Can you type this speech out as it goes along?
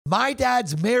My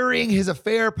dad's marrying his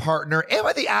affair partner. Am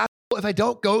I the asshole if I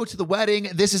don't go to the wedding?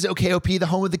 This is OKOP, the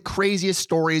home of the craziest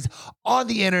stories on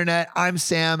the internet. I'm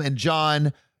Sam and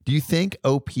John. Do you think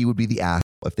OP would be the asshole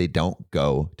if they don't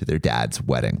go to their dad's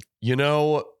wedding? You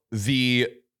know, the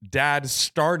dad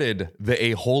started the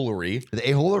a-holery. The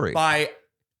a-holery. By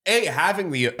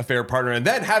having the affair partner and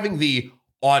then having the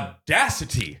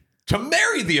audacity to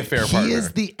marry the affair partner. He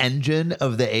is the engine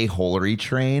of the a-holery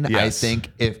train. Yes. I think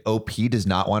if OP does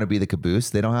not want to be the caboose,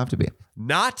 they don't have to be.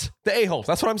 Not the a-hole.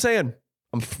 That's what I'm saying.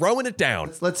 I'm throwing it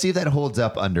down. Let's see if that holds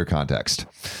up under context.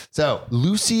 So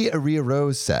Lucy Aria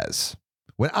Rose says,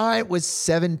 when I was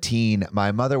 17,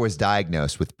 my mother was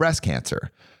diagnosed with breast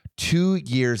cancer. 2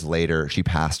 years later, she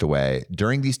passed away.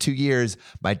 During these 2 years,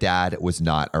 my dad was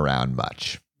not around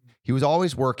much. He was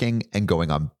always working and going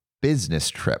on business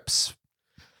trips.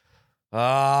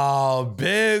 Oh,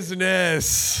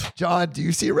 business. John, do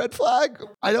you see a red flag?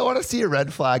 I don't want to see a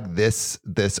red flag this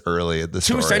early in the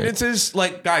story. 2 sentences?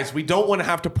 Like, guys, we don't want to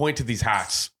have to point to these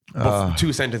hats.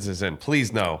 2 sentences in.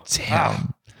 Please, no.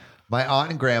 Damn. My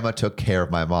aunt and grandma took care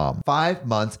of my mom. 5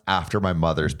 months after my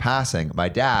mother's passing, my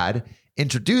dad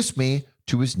introduced me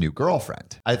to his new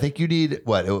girlfriend. I think you need,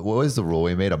 what was the rule?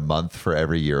 We made a month for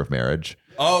every year of marriage.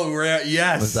 Oh,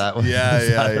 yes. Was that,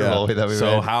 yeah. Rule that we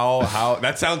so made? how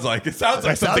that sounds like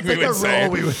something we would say.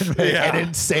 We would make an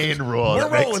insane rule. We're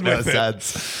rolling makes with no it.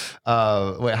 sense.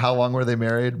 Wait, how long were they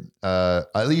married?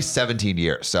 At least 17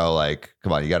 years. So like,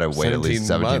 come on, you got to wait at least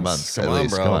 17 months. Come at on,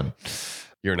 least. bro. Come on.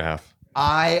 Year and a half.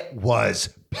 I was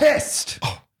pissed.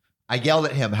 I yelled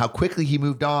at him how quickly he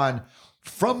moved on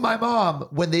from my mom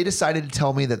when they decided to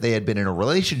tell me that they had been in a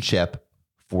relationship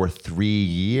for 3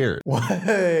 years.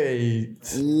 Wait.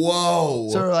 Whoa.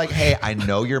 So they're like, hey, I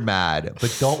know you're mad,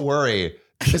 but don't worry.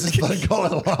 This has been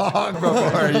going long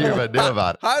before you even knew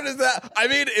about it. How does that? I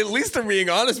mean, at least they're being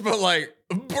honest, but like,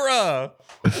 bruh,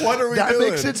 what are we That doing?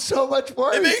 makes it so much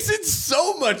worse. It makes it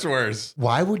so much worse.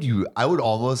 Why would you? I would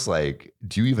almost like,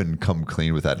 do you even come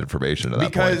clean with that information at that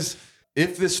point? Because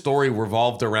if this story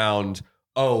revolved around,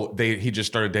 he just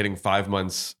started dating 5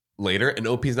 months later and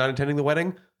OP's not attending the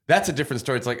wedding, that's a different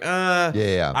story. It's like,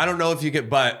 yeah. I don't know if you get,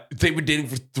 but they were dating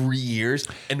for 3 years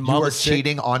and mom you are was sick.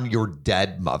 cheating on your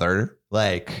dead mother.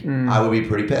 Like, I would be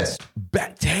pretty pissed.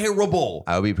 Terrible.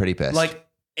 I would be pretty pissed. Like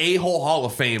a-hole Hall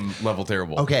of Fame level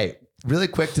terrible. Okay, really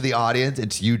quick to the audience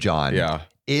and to you, John. Yeah.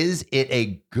 Is it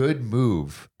a good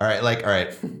move? All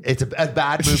right. It's a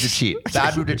bad move to cheat.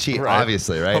 Bad move to cheat, Right.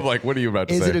 obviously, right? I'm like, what are you about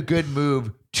to say? Is it a good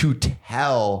move to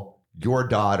tell your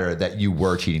daughter that you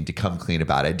were cheating, to come clean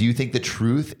about it? Do you think the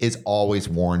truth is always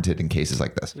warranted in cases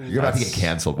like this? You're about to get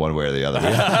canceled one way or the other.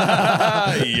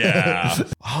 Yeah.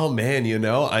 Oh man,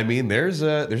 I mean, there's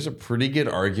a pretty good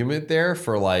argument there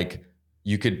for like,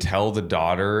 you could tell the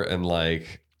daughter and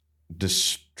like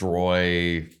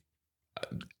destroy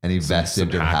Any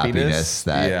vestige of happiness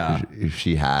that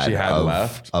she had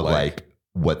left of like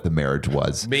what the marriage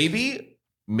was.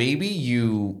 Maybe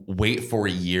you wait for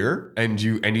a year and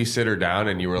you sit her down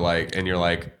and you're like,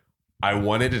 I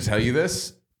wanted to tell you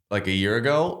this like a year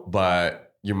ago,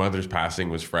 but your mother's passing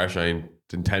was fresh. I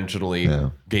intentionally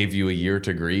gave you a year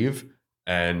to grieve,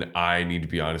 and I need to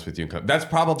be honest with you. That's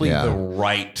probably the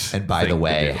right. And by the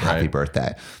way, do, happy right?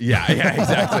 birthday. Yeah,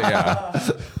 exactly. Yeah.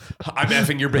 I'm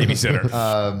effing your babysitter.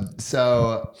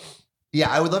 So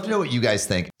I would love to know what you guys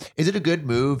think. Is it a good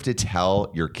move to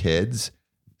tell your kids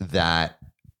that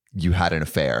you had an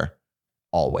affair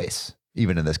always,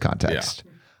 even in this context?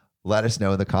 Yeah. Let us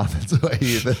know in the comments what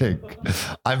you think.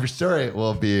 I'm sure it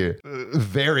will be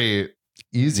very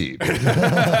easy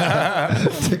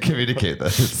to communicate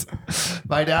this.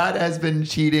 My dad has been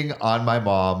cheating on my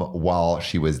mom while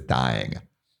she was dying.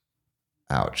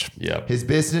 Ouch. Yep. His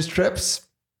business trips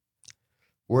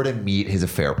were to meet his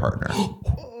affair partner.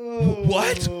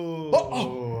 What?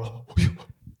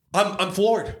 I'm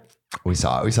floored. We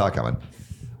saw it coming.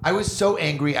 I was so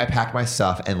angry, I packed my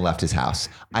stuff and left his house.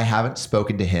 I haven't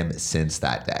spoken to him since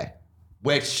that day,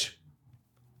 which,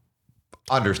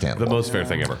 understandable. The most fair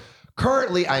thing ever.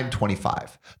 Currently, I'm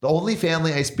 25. The only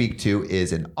family I speak to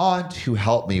is an aunt who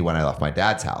helped me when I left my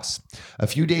dad's house. A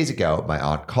few days ago, my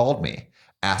aunt called me,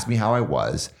 asked me how I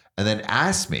was, and then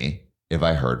asked me if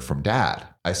I heard from dad.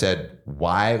 I said,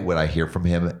 why would I hear from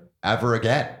him ever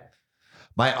again?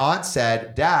 My aunt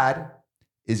said, dad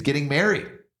is getting married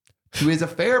to his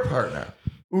affair partner.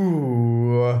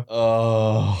 Ooh.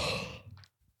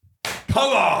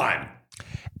 Come on.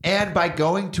 And by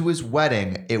going to his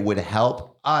wedding, it would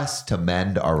help us to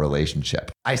mend our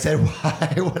relationship. I said,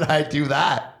 why would I do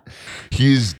that?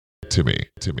 He's to me.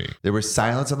 There was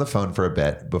silence on the phone for a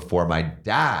bit before my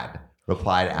dad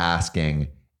replied asking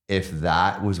if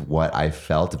that was what I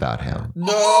felt about him.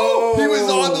 No. He was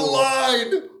on the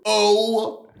line.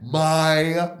 Oh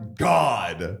my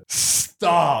God.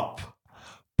 Stop.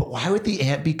 But why would the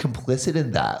aunt be complicit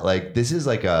in that? Like, this is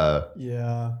like a...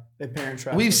 Yeah. They parent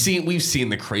trap. We've seen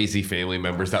the crazy family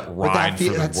members that ride for the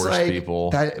that's worst like, people.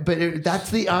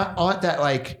 That's the aunt that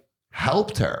like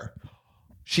helped her.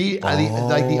 The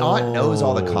aunt knows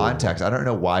all the context. I don't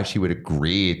know why she would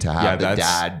agree to have the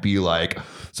dad be like,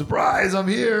 surprise, I'm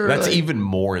here. That's like, even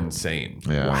more insane.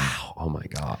 Yeah. Wow. Oh my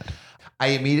God. I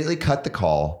immediately cut the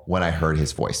call when I heard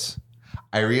his voice.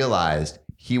 I realized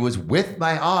he was with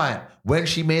my aunt when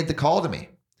she made the call to me.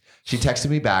 She texted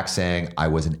me back saying I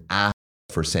was an ass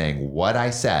for saying what I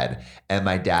said, and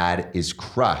my dad is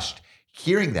crushed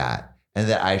hearing that, and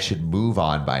that I should move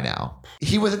on by now.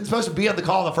 He wasn't supposed to be on the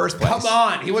call in the first place. Come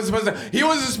on. He wasn't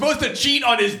supposed to cheat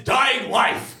on his dying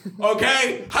wife.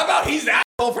 Okay? How about he's an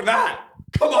asshole for that?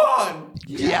 Come on.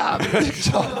 Yeah,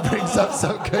 John brings up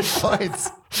some good points.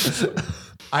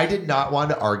 I did not want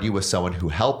to argue with someone who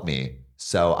helped me,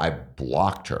 so I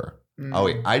blocked her. Oh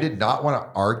wait, I did not want to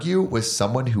argue with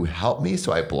someone who helped me,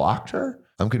 so I blocked her?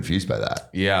 I'm confused by that.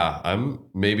 Yeah,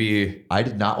 I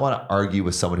did not want to argue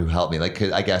with someone who helped me. Like,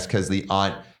 I guess because the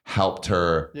aunt helped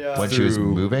her when she was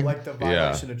moving. Like the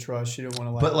violation of trust. She didn't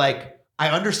want to But like, I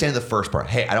understand the first part.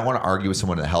 Hey, I don't want to argue with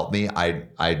someone that helped me.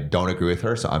 I don't agree with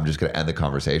her, so I'm just going to end the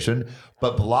conversation.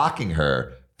 But blocking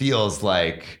her feels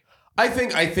like... I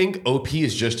think OP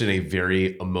is just in a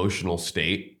very emotional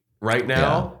state right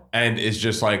now, and is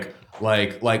just like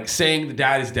saying the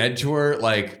dad is dead to her,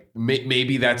 like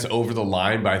maybe that's over the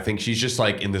line, but I think she's just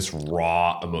like in this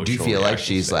raw emotional. Do you feel like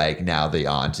she's like, now the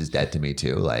aunt is dead to me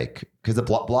too? Like, because the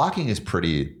blocking is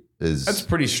pretty... That's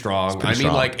pretty strong. Pretty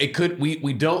strong. Like it could.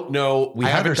 We don't know.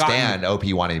 I understand OP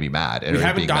wanting to be mad. We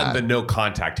haven't gotten the no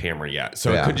contact hammer yet,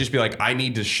 so it could just be like, I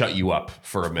need to shut you up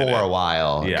for a minute, for a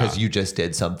while, because you just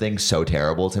did something so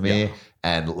terrible to me,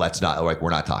 and let's not we're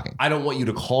not talking. I don't want you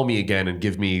to call me again and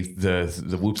give me the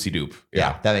whoopsie doop.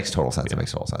 Yeah, that makes total sense. That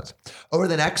makes total sense. Over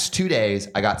the next 2 days,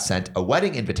 I got sent a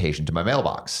wedding invitation to my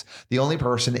mailbox. The only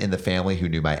person in the family who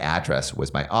knew my address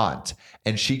was my aunt,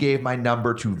 and she gave my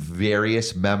number to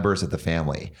various members of the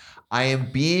family. I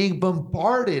am being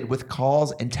bombarded with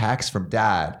calls and texts from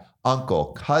dad, uncle,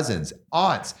 cousins,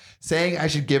 aunts, saying I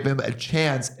should give him a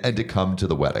chance and to come to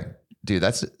the wedding. Dude,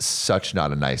 that's such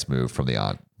not a nice move from the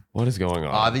aunt. What is going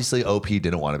on? Obviously, OP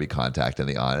didn't want to be contacted,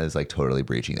 and the aunt is like totally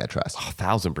breaching that trust.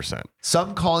 1,000%.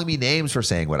 Some calling me names for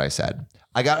saying what I said.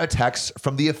 I got a text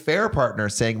from the affair partner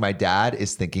saying my dad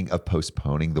is thinking of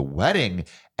postponing the wedding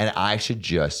and I should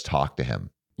just talk to him.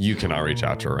 You cannot reach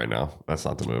out to her right now. That's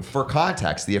not the move. For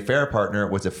context, the affair partner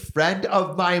was a friend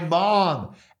of my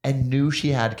mom and knew she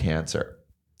had cancer.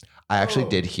 I actually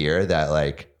did hear that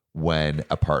like when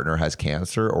a partner has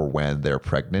cancer or when they're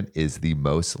pregnant is the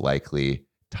most likely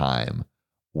time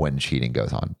when cheating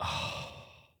goes on.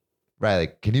 Right.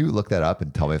 Like, can you look that up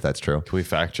and tell me if that's true? Can we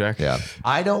fact check? Yeah.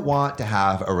 I don't want to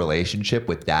have a relationship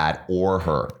with dad or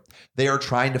her. They are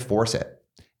trying to force it.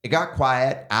 It got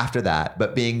quiet after that,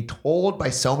 but being told by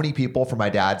so many people from my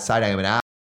dad's side I am an ass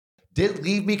did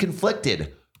leave me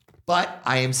conflicted, but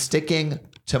I am sticking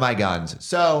to my guns.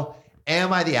 So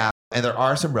am I the ass? And there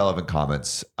are some relevant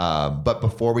comments. But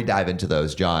before we dive into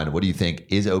those, John, what do you think?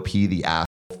 Is OP the ass?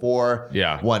 For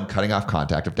one, cutting off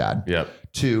contact of dad. Yep.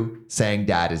 2, saying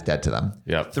dad is dead to them.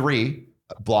 Yep. 3,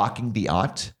 blocking the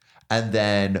aunt. And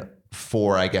then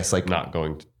 4, I guess like not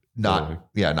going to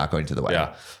the wedding.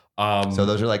 Yeah. So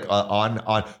those are like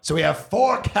on. So we have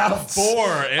 4 counts. 4.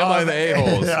 Am I the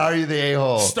a-holes? Are you the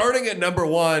a-hole? Starting at number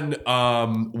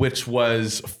 1, which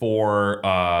was for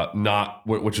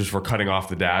which was for cutting off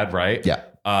the dad, right? Yeah.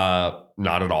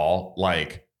 Not at all.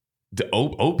 Like the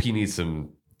OP needs some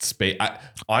space.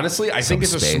 Honestly, I think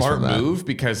it's a smart move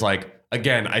because, like,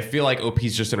 again, I feel like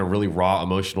OP's just in a really raw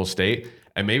emotional state,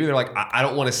 and maybe they're like, I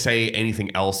don't want to say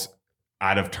anything else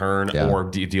out of turn or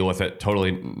deal with it.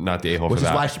 Totally not the a-hole for that. Which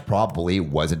is why she probably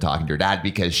wasn't talking to her dad,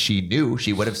 because she knew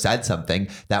she would have said something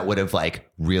that would have like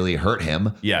really hurt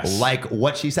him. Yes. Like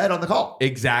what she said on the call.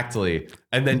 Exactly.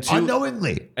 And then 2,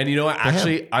 unknowingly. And you know what?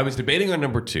 Actually, I was debating on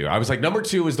number 2. I was like, number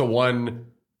 2 is the one.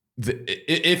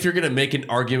 If you're going to make an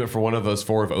argument for one of those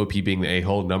 4 of OP being the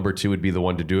a-hole, number 2 would be the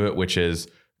one to do it, which is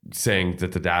saying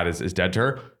that the dad is dead to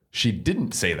her. She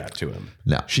didn't say that to him.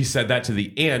 No. She said that to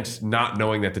the aunt, not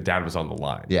knowing that the dad was on the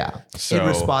line. Yeah. So, in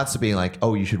response to being like,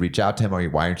 oh, you should reach out to him, or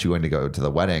why aren't you going to go to the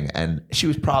wedding? And she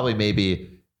was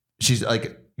probably she's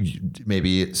like,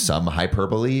 maybe some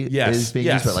hyperbole is being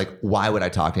used, but like, why would I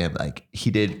talk to him? Like, he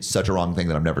did such a wrong thing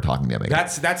that I'm never talking to him again.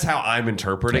 That's how I'm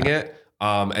interpreting it.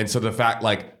 And so the fact,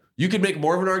 like, You could make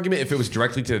more of an argument if it was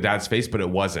directly to the dad's face, but it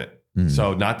wasn't.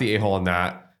 So not the a-hole on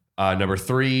that. Number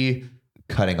 3,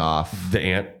 cutting off the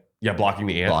aunt. Yeah, blocking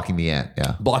the aunt. Blocking the aunt.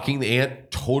 Yeah. Blocking the aunt,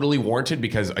 totally warranted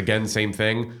because, again, same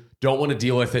thing. Don't want to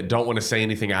deal with it. Don't want to say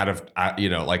anything out of,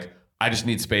 like, I just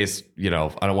need space. I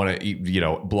don't want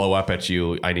to, blow up at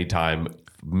you. I need time,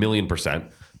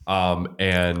 1,000,000%.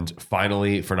 And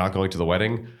finally, for not going to the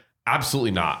wedding,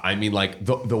 absolutely not. I mean, like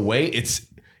the way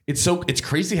it's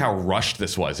crazy how rushed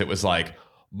this was. It was like,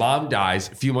 mom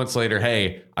dies a few months later.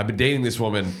 Hey, I've been dating this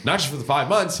woman, not just for the 5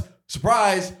 months,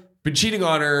 surprise, been cheating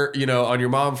on her, on your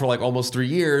mom for like almost 3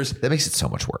 years. That makes it so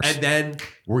much worse. And then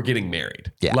we're getting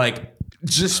married. Yeah. Like,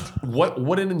 just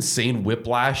what an insane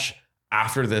whiplash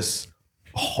after this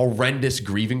horrendous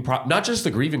grieving not just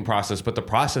the grieving process, but the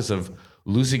process of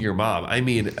losing your mom. I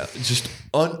mean, just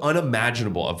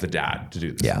unimaginable of the dad to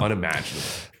do this. Yeah. Unimaginable.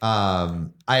 I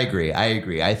agree.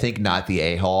 I think not the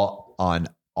a-hole on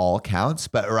all counts,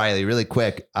 but Riley, really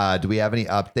quick, do we have any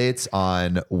updates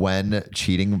on when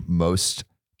cheating most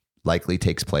likely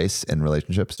takes place in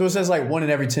relationships? So it says like 1 in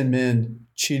every 10 men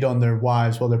cheat on their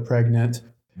wives while they're pregnant.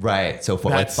 Right. So for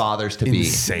like fathers to be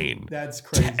insane. That's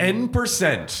crazy.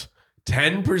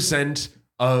 10%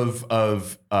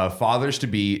 of fathers to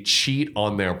be cheat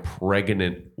on their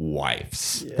pregnant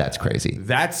wives. Yeah. That's crazy.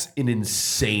 That's an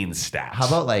insane stat. How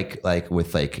about like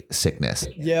with like sickness?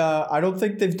 Yeah, I don't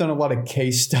think they've done a lot of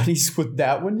case studies with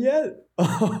that one yet.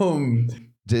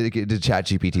 Did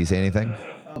ChatGPT say anything?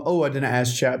 I didn't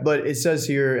ask chat, but it says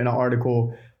here in an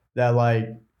article that like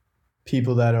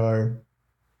people that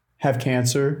have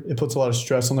cancer, it puts a lot of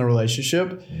stress on their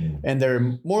relationship and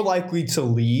they're more likely to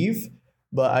leave.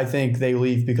 But I think they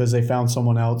leave because they found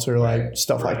someone else or like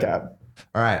stuff like that.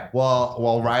 All right. Well,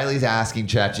 while Riley's asking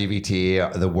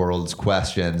ChatGPT the world's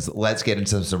questions, let's get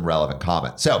into some relevant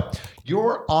comments. So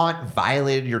your aunt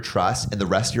violated your trust and the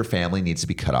rest of your family needs to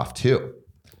be cut off too.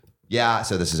 Yeah.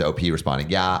 So this is OP responding.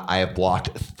 Yeah, I have blocked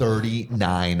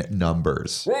 39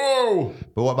 numbers. Whoa.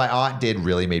 But what my aunt did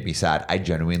really made me sad. I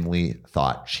genuinely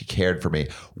thought she cared for me,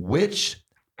 which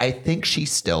I think she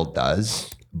still does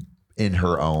in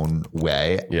her own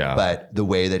way. Yeah. But the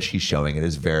way that she's showing it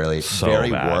is very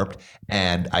bad. warped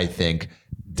and I think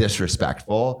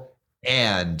disrespectful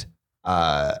and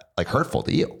like hurtful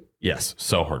to you. Yes.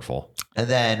 So hurtful. And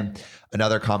then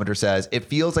another commenter says, it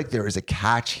feels like there is a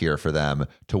catch here for them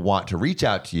to want to reach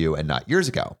out to you and not years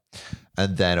ago.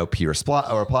 And then OP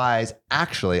replies,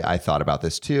 actually, I thought about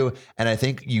this too. And I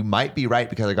think you might be right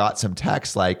because I got some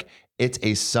text like, it's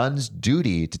a son's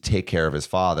duty to take care of his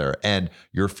father and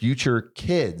your future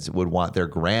kids would want their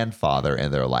grandfather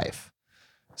in their life.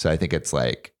 So I think it's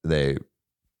like they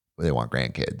want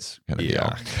grandkids kind of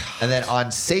deal. And then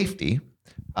on safety,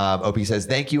 OP says,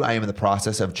 thank you. I am in the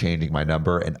process of changing my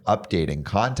number and updating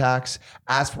contacts.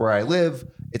 As for where I live,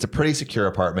 it's a pretty secure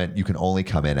apartment. You can only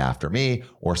come in after me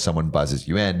or someone buzzes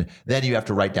you in. Then you have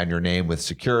to write down your name with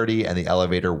security and the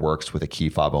elevator works with a key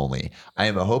fob only. I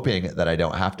am hoping that I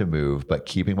don't have to move, but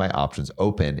keeping my options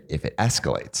open if it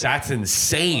escalates. That's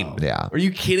insane. Yeah. Are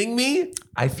you kidding me?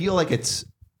 I feel like it's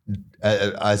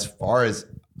as far as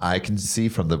I can see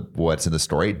from what's in the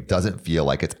story, it doesn't feel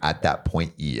like it's at that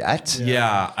point yet.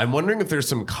 Yeah. I'm wondering if there's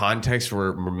some context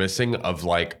we're missing of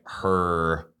like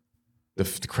the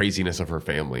craziness of her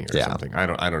family or something. I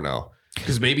don't know.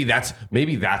 Because maybe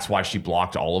that's why she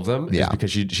blocked all of them. Yeah. Is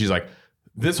because she's like,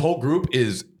 this whole group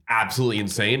is absolutely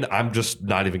insane. I'm just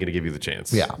not even going to give you the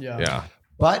chance. Yeah.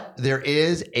 But there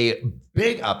is a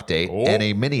big update and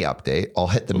a mini update. I'll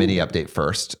hit the mini update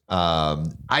first.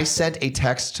 I sent a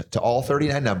text to all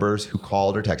 39 numbers who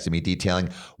called or texted me detailing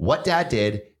what dad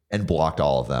did and blocked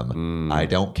all of them. I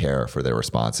don't care for their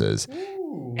responses.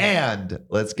 And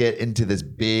let's get into this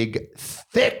big,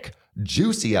 thick,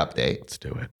 juicy update. Let's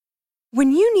do it.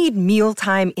 When you need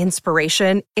mealtime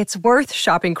inspiration, it's worth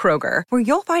shopping Kroger, where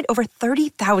you'll find over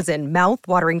 30,000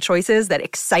 mouth-watering choices that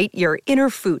excite your inner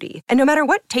foodie. And no matter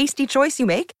what tasty choice you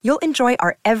make, you'll enjoy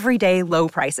our everyday low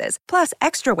prices, plus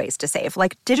extra ways to save,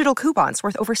 like digital coupons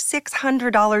worth over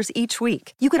 $600 each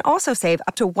week. You can also save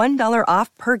up to $1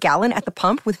 off per gallon at the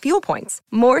pump with fuel points.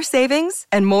 More savings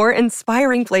and more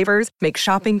inspiring flavors make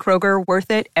shopping Kroger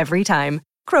worth it every time.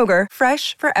 Kroger,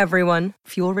 fresh for everyone.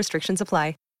 Fuel restrictions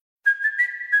apply.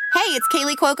 Hey, it's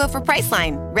Kaylee Cuoco for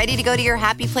Priceline. Ready to go to your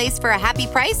happy place for a happy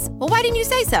price? Well, why didn't you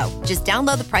say so? Just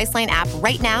download the Priceline app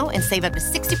right now and save up to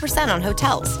 60% on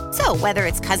hotels. So whether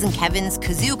it's Cousin Kevin's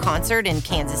Kazoo Concert in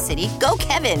Kansas City, go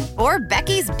Kevin, or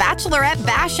Becky's Bachelorette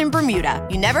Bash in Bermuda,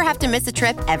 you never have to miss a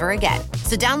trip ever again.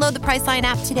 So download the Priceline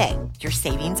app today. Your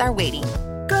savings are waiting.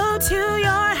 Go to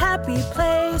your happy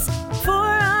place for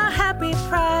a happy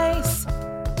price.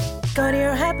 Go to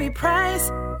your happy price,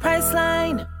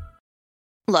 Priceline.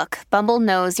 Look, Bumble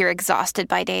knows you're exhausted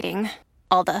by dating.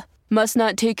 All the must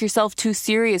not take yourself too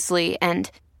seriously and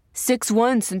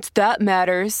 6'1" since that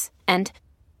matters. And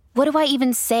what do I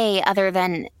even say other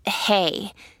than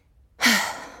hey?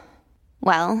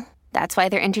 Well, that's why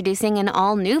they're introducing an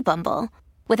all-new Bumble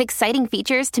with exciting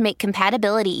features to make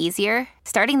compatibility easier,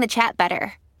 starting the chat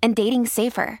better, and dating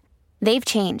safer. They've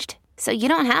changed, so you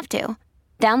don't have to.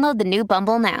 Download the new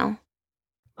Bumble now.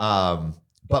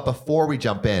 But before we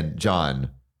jump in,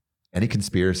 John, any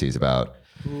conspiracies about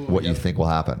what you think will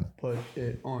happen? Put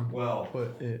it on. Well,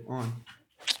 put it on.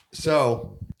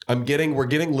 So we're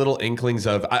getting little inklings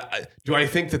of, do I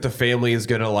think that the family is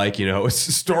going to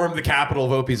storm the Capitol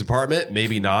of Opie's apartment?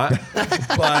 Maybe not.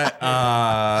 But,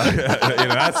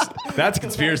 that's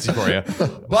conspiracy for you.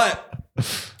 But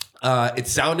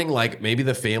it's sounding like maybe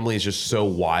the family is just so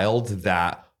wild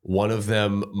that one of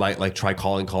them might like try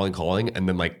calling and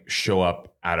then like show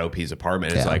up at OP's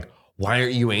apartment. It's like, why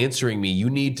aren't you answering me?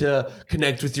 You need to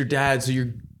connect with your dad so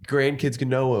your grandkids can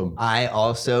know him. I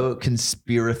also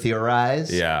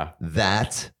theorize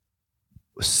that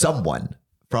someone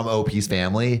from OP's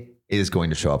family is going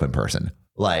to show up in person.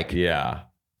 Like, I'm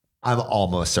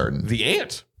almost certain. The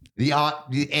aunt. The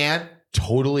aunt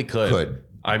totally could.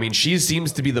 I mean, she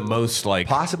seems to be the most like...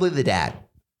 Possibly the dad.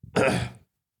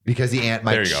 Because the aunt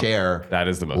might share that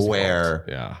is the most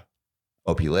where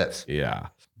OP lives. Yeah.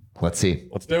 Let's see.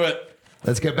 Let's do it.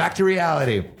 Let's get back to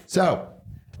reality. So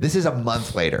this is a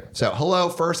month later. So hello.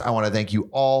 First, I want to thank you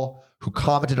all who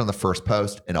commented on the first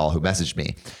post and all who messaged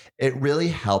me. It really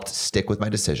helped stick with my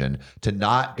decision to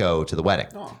not go to the wedding.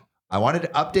 I wanted to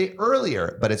update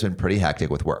earlier, but it's been pretty hectic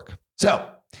with work. So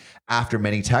after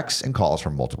many texts and calls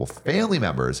from multiple family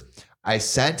members, I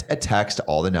sent a text to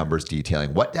all the numbers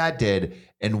detailing what dad did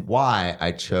and why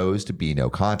I chose to be no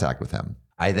contact with him.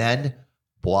 I then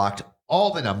blocked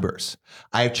all the numbers.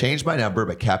 I have changed my number,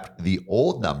 but kept the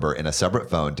old number in a separate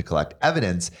phone to collect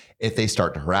evidence if they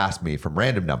start to harass me from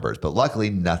random numbers. But luckily,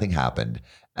 nothing happened.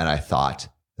 And I thought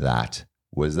that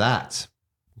was that.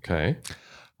 Okay.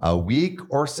 A week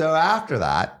or so after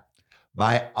that,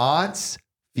 my aunt's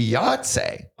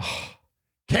fiance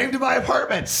came to my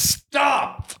apartment.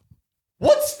 Stop.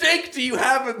 What stake do you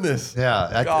have in this?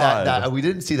 Yeah, we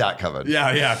didn't see that coming.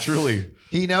 Yeah, truly.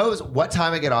 He knows what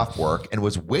time I get off work and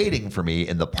was waiting for me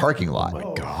in the parking lot. Oh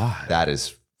my God. That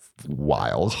is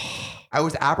wild. I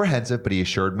was apprehensive, but he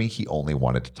assured me he only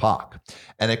wanted to talk.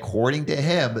 And according to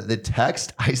him, the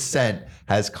text I sent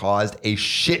has caused a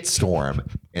shitstorm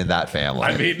in that family.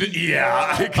 I mean,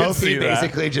 I can see that.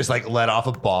 Basically just like let off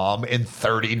a bomb in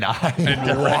 39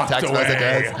 and walked text away.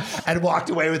 messages and walked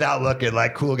away without looking.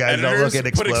 Like, cool guys, don't look at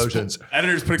explosions.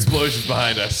 Editors put explosions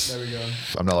behind us. There we go.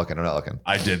 I'm not looking.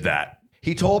 I did that.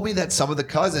 He told me that some of the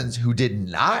cousins who did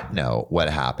not know what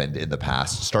happened in the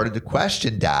past started to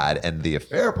question dad and the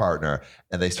affair partner,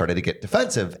 and they started to get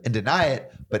defensive and deny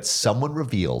it, but someone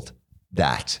revealed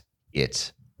that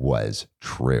it was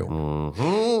true.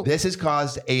 Mm-hmm. This has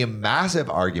caused a massive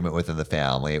argument within the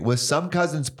family, with some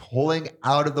cousins pulling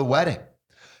out of the wedding.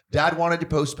 Dad wanted to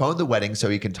postpone the wedding so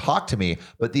he can talk to me,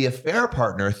 but the affair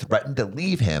partner threatened to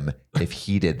leave him if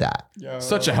he did that.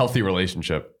 Such a healthy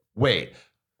relationship. Wait.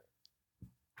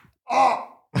 Oh,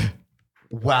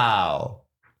 wow.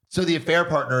 So the affair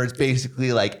partner is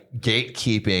basically like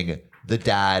gatekeeping the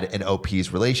dad and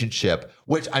OP's relationship,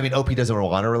 which, I mean, OP doesn't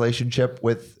want a relationship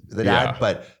with the dad,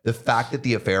 but the fact that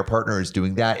the affair partner is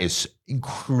doing that is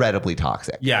incredibly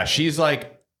toxic. Yeah, she's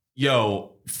like,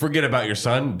 yo, forget about your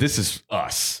son. This is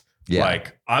us. Yeah.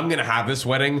 Like, I'm going to have this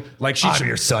wedding. Like, I'm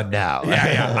your son now.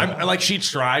 I'm like, she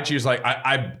tried. She was like,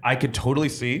 I could totally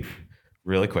see.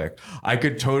 Really quick, I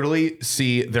could totally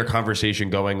see their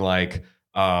conversation going like,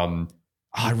 I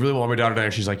really want my daughter there.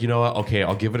 And she's like, you know what? Okay,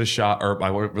 I'll give it a shot. Or I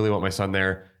really want my son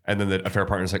there. And then the affair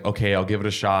partner's like, okay, I'll give it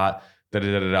a shot.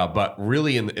 But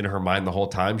really in her mind the whole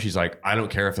time, she's like, I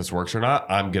don't care if this works or not.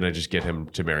 I'm going to just get him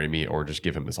to marry me or just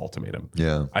give him this ultimatum.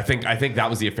 Yeah. I think that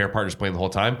was the affair partner's plan the whole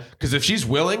time. Because if she's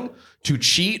willing to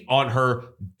cheat on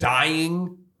her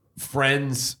dying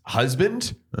friend's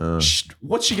husband,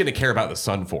 what's she going to care about the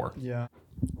son for? Yeah.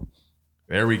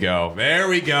 There we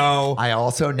go. I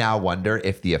also now wonder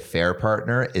if the affair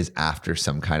partner is after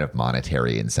some kind of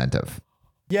monetary incentive.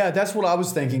 Yeah, that's what I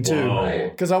was thinking too.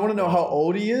 Because I want to know how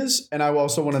old he is, and I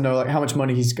also want to know like how much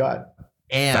money he's got.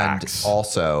 And Facts.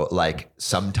 Also, like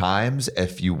sometimes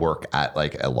if you work at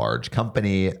like a large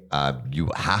company, you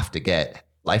have to get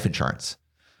life insurance.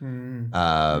 And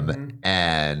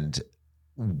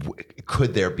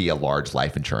could there be a large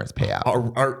life insurance payout?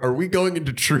 Are we going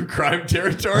into true crime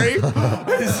territory?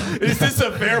 is this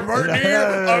a fair partner here?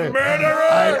 A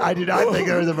murderer? I did not think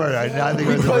there was a murder. I did not think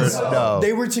there was a murder. No.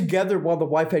 They were together while the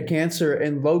wife had cancer,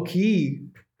 and low key,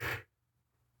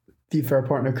 the affair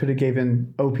partner could have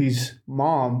given OP's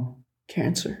mom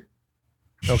cancer.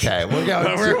 Okay, we're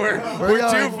going we're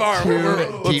too far.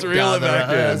 Let's reel it back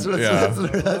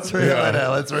in. Let's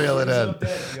reel it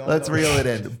in. Let's reel it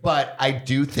in. But I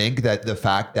do think that the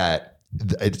fact that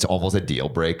it's almost a deal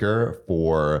breaker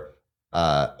for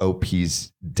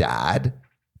OP's dad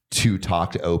to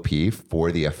talk to OP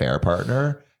for the affair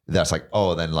partner, that's like,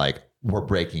 oh, then like we're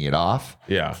breaking it off.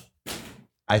 Yeah.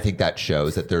 I think that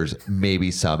shows that there's maybe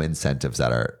some incentives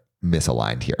that are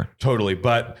misaligned here. Totally.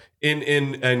 But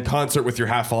in concert with your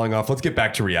hat falling off, let's get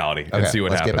back to reality and see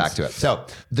what happens. Let's get back to it. So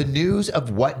the news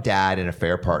of what dad and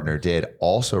affair partner did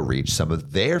also reached some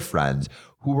of their friends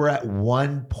who were at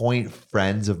one point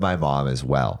friends of my mom as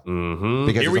well. Mm-hmm.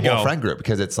 Because it's a whole friend group.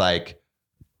 Because it's like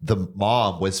the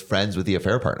mom was friends with the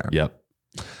affair partner. Yep.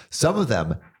 Some of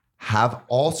them have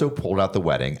also pulled out the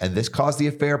wedding, and this caused the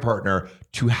affair partner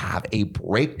to have a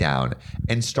breakdown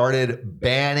and started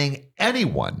banning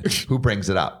anyone who brings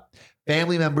it up.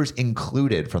 Family members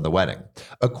included from the wedding.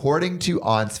 According to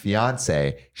Aunt's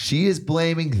fiance, she is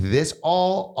blaming this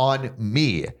all on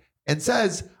me and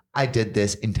says, I did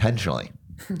this intentionally.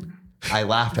 I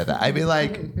laughed at that. I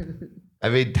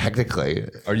mean, technically.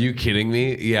 Are you kidding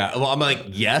me? Yeah. Well, I'm like,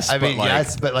 yes.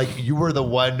 Yes, but like you were the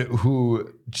one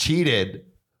who cheated.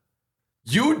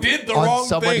 You did the on wrong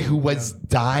someone thing. who was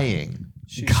dying.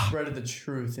 She spread the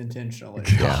truth intentionally.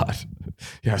 God.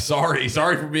 Yeah. Sorry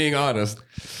for being honest.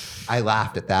 I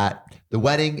laughed at that. The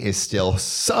wedding is still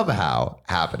somehow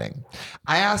happening.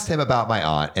 I asked him about my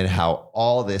aunt and how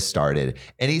all this started,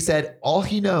 and he said all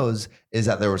he knows is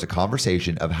that there was a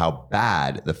conversation of how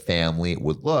bad the family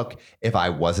would look if I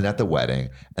wasn't at the wedding,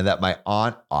 and that my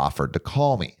aunt offered to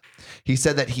call me. He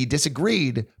said that he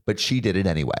disagreed, but she did it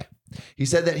anyway. He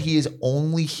said that he is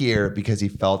only here because he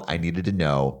felt I needed to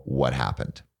know what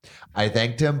happened. I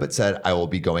thanked him, but said I will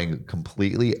be going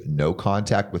completely no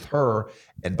contact with her,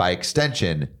 and by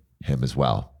extension, him as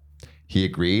well. He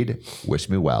agreed, wished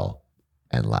me well,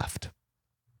 and left.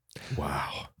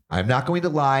 Wow. I'm not going to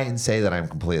lie and say that I'm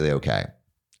completely okay.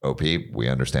 OP, we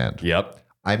understand. Yep.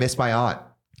 I miss my aunt.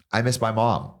 I miss my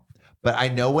mom. But I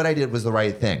know what I did was the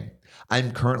right thing.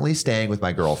 I'm currently staying with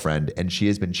my girlfriend, and she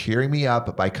has been cheering me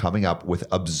up by coming up with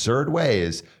absurd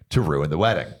ways to ruin the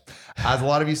wedding. As a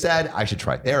lot of you said, I should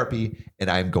try therapy, and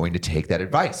I'm going to take that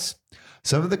advice.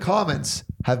 Some of the comments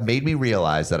have made me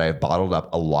realize that I have bottled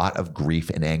up a lot of grief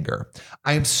and anger.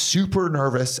 I am super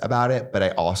nervous about it, but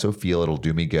I also feel it'll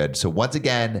do me good. So once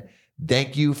again,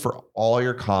 thank you for all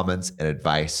your comments and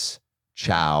advice.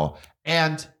 Ciao.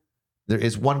 And there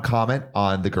is one comment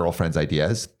on the girlfriend's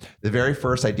ideas. The very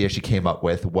first idea she came up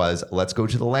with was, let's go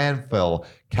to the landfill,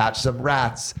 catch some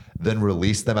rats, then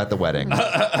release them at the wedding.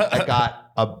 I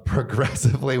got a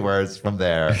progressively worse from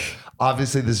there.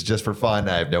 Obviously, this is just for fun.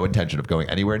 I have no intention of going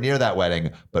anywhere near that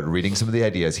wedding, but reading some of the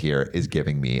ideas here is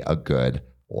giving me a good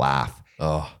laugh.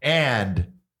 Oh.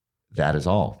 And that is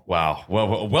all. Wow.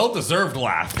 Well-deserved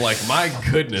laugh. Like, my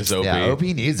goodness, OP. Yeah, OP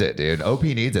needs it, dude. OP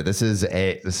needs it.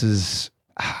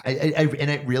 And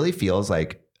it really feels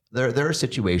like there are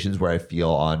situations where I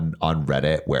feel on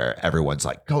Reddit where everyone's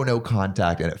like, go no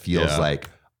contact, and it feels like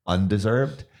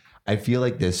undeserved. I feel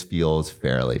like this feels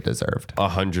fairly deserved.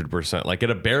 100%. Like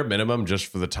at a bare minimum, just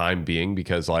for the time being,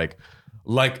 because like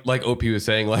OP was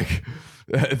saying, like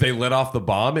they let off the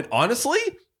bomb, and honestly,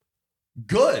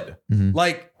 good. Mm-hmm.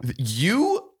 Like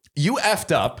you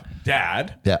effed up,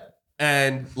 Dad. Yeah.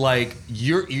 And like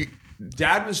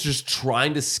Dad was just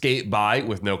trying to skate by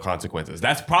with no consequences.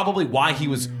 That's probably why he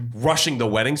was rushing the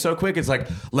wedding so quick. It's like,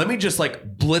 let me just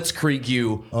like blitzkrieg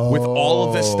you with all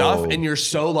of this stuff, and you're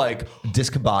so like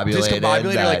discombobulated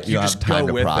like you just have time go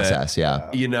to with process. it,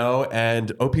 yeah, you know.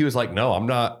 And OP was like, no, I'm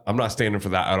not standing for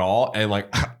that at all. And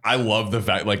like, I love the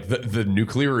fact like the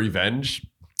nuclear revenge,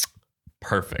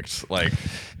 perfect. Like,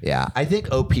 yeah, I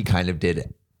think OP kind of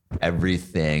did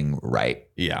everything right.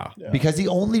 Yeah. Because the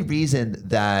only reason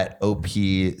that OP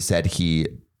said he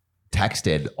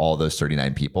texted all those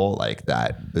 39 people like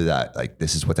that like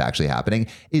this is what's actually happening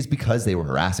is because they were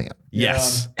harassing him.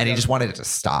 Yes. And he just wanted it to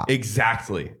stop.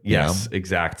 Exactly. Yes,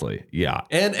 exactly. Yeah.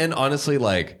 And honestly,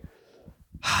 like,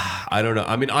 I don't know.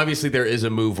 I mean, obviously there is a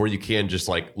move where you can just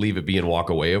like leave it be and walk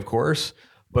away, of course.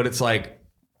 But it's like,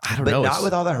 I don't but know. not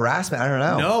with all the harassment. I don't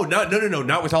know. No,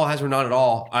 not with all harassment, not at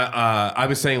all. I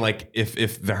was saying like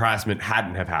if the harassment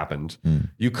hadn't have happened,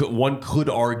 one could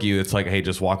argue it's like, hey,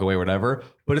 just walk away, whatever.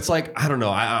 But it's like, I don't know.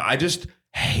 I just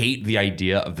hate the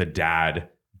idea of the dad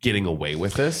getting away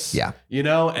with this. Yeah. You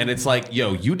know, and it's like,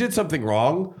 yo, you did something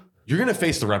wrong. You're gonna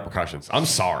face the repercussions. I'm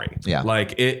sorry. Yeah.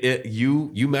 Like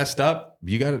you messed up.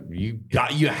 You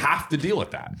have to deal with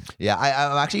that. Yeah,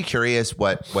 I'm actually curious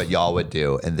what y'all would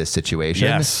do in this situation.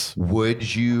 Yes.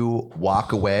 Would you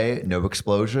walk away, no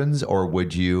explosions, or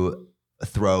would you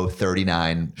throw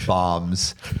 39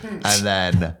 bombs and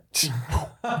then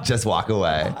just walk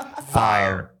away?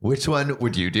 Fire. Which one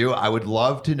would you do? I would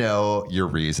love to know your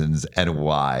reasons and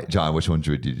why. John, which ones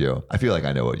would you do? I feel like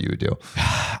I know what you would do.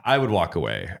 I would walk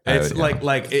away.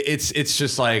 It's it's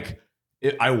just like,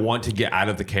 I want to get out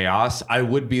of the chaos. I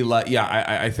would be like,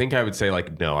 I think I would say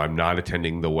like, no, I'm not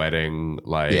attending the wedding.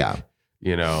 Like,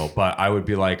 you know, but I would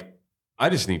be like, I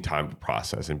just need time to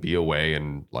process and be away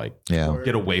and like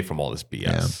get away from all this BS.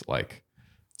 Yeah. Like,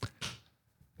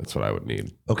 that's what I would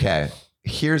need. Okay.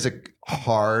 Here's a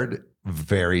hard,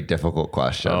 very difficult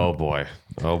question. Oh boy.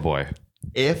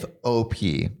 If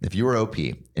you were OP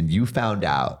and you found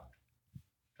out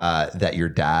that your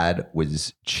dad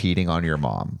was cheating on your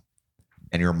mom,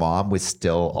 and your mom was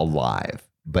still alive,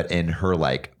 but in her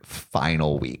like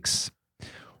final weeks,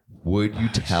 would you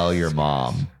tell your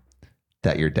mom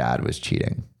that your dad was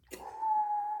cheating?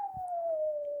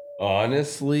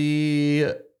 Honestly,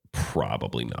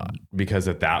 probably not. Because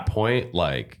at that point,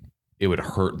 like, it would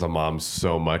hurt the mom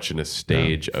so much in a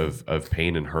stage of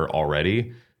pain and hurt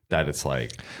already that it's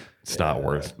like, it's not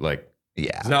worth, like,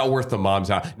 it's not worth the mom's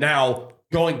out. Now,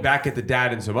 going back at the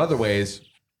dad in some other ways,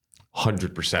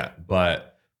 100%.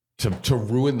 But to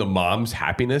ruin the mom's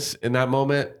happiness in that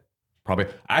moment, probably.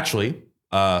 Actually,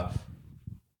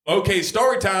 okay,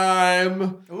 story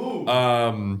time. Ooh.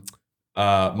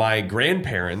 My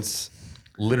grandparents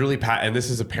literally and this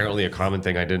is apparently a common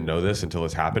thing. I didn't know this until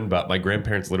this happened, but my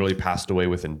grandparents literally passed away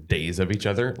within days of each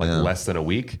other, like less than a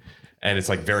week. And it's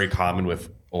like very common with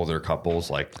older couples.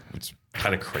 Like, it's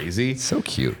kind of crazy. So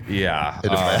cute. Yeah.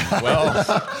 Yes.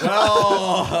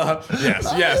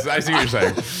 I see what you're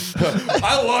saying.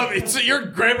 I love it. So your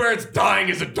grandparents dying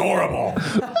is adorable.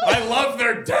 I love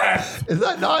their death. Is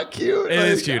that not cute? It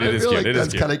is cute. It is cute. It is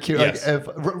That's kind of cute. Yes.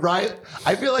 Like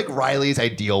I feel like Riley's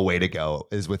ideal way to go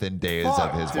is within days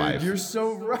of his wife. You're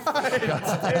so right.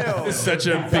 It's such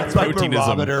a big That's my proteinism.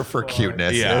 barometer for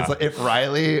cuteness. Yeah. It's like, if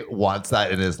Riley wants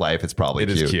that in his life, it's probably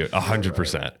cute. It is cute,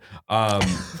 100%.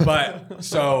 But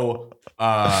so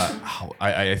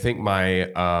I think my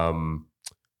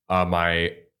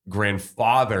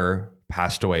grandfather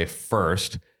passed away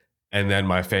first, and then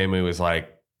my family was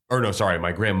like,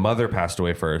 my grandmother passed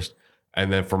away first,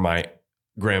 and then for my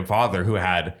grandfather, who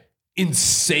had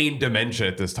insane dementia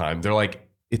at this time, they're like,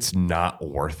 it's not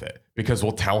worth it because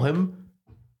we'll tell him,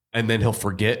 and then he'll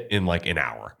forget in like an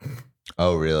hour.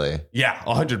 Oh, really? Yeah,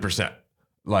 100%.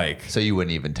 Like, so you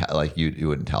wouldn't even tell, like you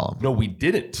wouldn't tell him. No, we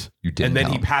didn't. You didn't. And then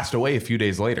tell he him. passed away a few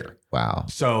days later. Wow.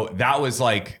 So that was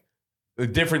like a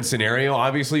different scenario,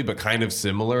 obviously, but kind of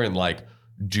similar. And like,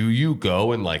 do you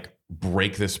go and like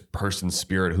break this person's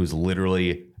spirit who's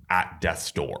literally at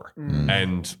death's door?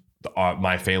 And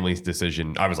my family's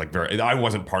decision, I was like, I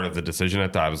wasn't part of the decision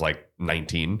at that. I was like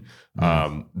 19.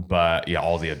 But yeah,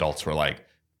 all the adults were like,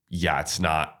 yeah, it's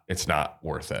not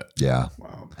worth it. Yeah.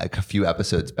 Wow. Like a few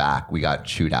episodes back, we got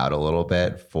chewed out a little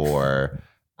bit for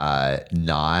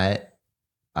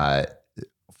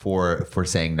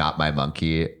saying not my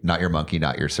monkey, not your monkey,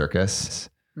 not your circus.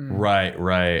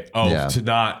 Right. Oh, yeah. To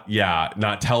not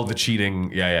tell the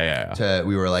cheating. Yeah.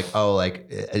 We were like, oh, like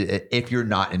if you're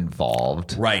not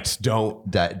involved, right?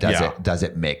 Does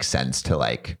it make sense to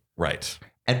like, right?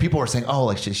 And people were saying, oh,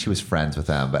 like she was friends with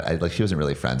them, but she wasn't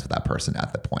really friends with that person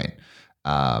at the point.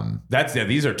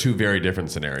 These are two very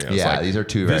different scenarios. Yeah, like, these are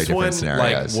two very different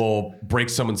scenarios. Like, will break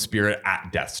someone's spirit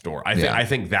at death's door. I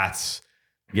think that's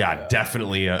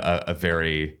definitely a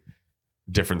very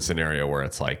different scenario where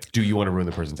it's like, do you want to ruin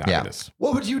the person's happiness? Yeah.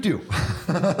 What would you do?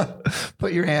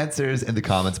 Put your answers in the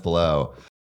comments below.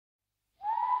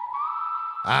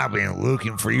 I've been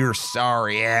looking for your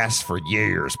sorry ass for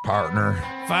years, partner.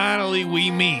 Finally, we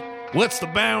meet. What's the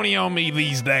bounty on me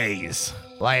these days?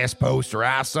 Last poster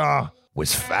I saw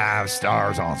was 5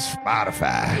 stars on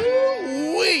Spotify.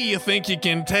 Ooh-wee, you think you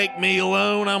can take me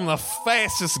alone? I'm the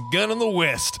fastest gun in the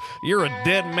West. You're a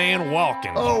dead man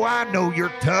walking. Oh, I know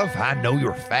you're tough. I know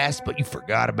you're fast, but you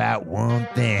forgot about one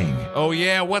thing. Oh,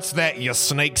 yeah? What's that, you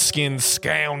snakeskin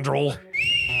scoundrel?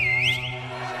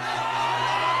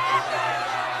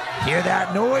 Hear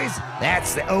that noise?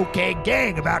 That's the OK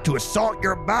Gang about to assault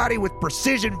your body with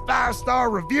precision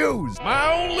 5-star reviews.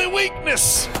 My only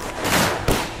weakness.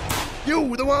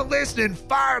 You, the one listening,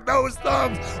 fire those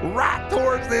thumbs right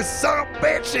towards this son of a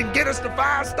bitch and get us to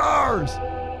 5 stars.